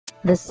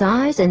The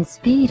size and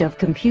speed of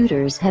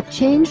computers have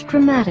changed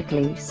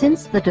dramatically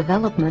since the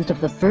development of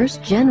the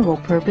first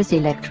general-purpose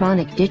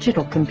electronic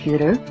digital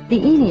computer, the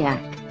ENIAC.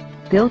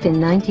 Built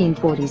in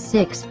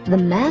 1946, the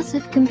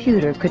massive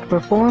computer could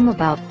perform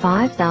about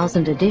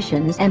 5,000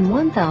 additions and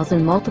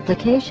 1,000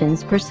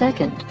 multiplications per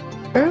second.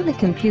 Early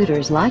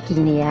computers like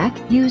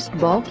ENIAC used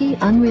bulky,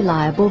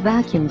 unreliable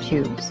vacuum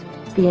tubes.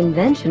 The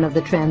invention of the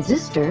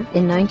transistor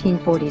in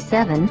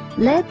 1947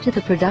 led to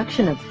the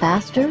production of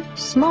faster,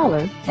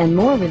 smaller, and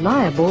more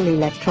reliable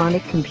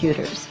electronic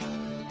computers.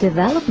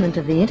 Development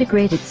of the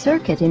integrated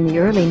circuit in the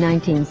early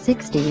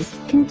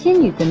 1960s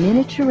continued the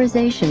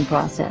miniaturization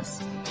process.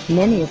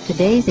 Many of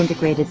today's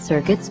integrated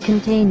circuits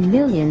contain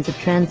millions of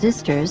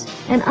transistors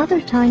and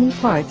other tiny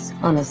parts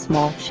on a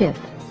small chip.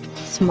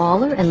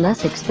 Smaller and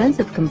less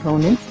expensive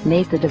components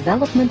made the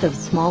development of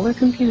smaller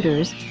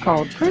computers,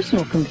 called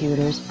personal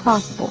computers,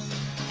 possible.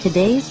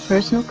 Today's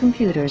personal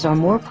computers are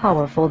more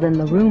powerful than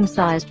the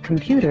room-sized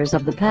computers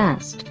of the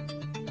past.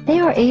 They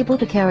are able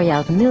to carry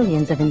out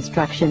millions of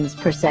instructions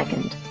per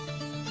second.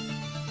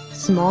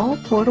 Small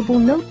portable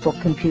notebook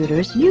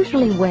computers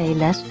usually weigh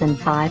less than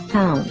 5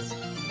 pounds.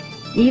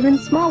 Even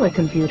smaller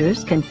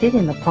computers can fit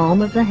in the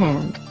palm of the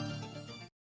hand.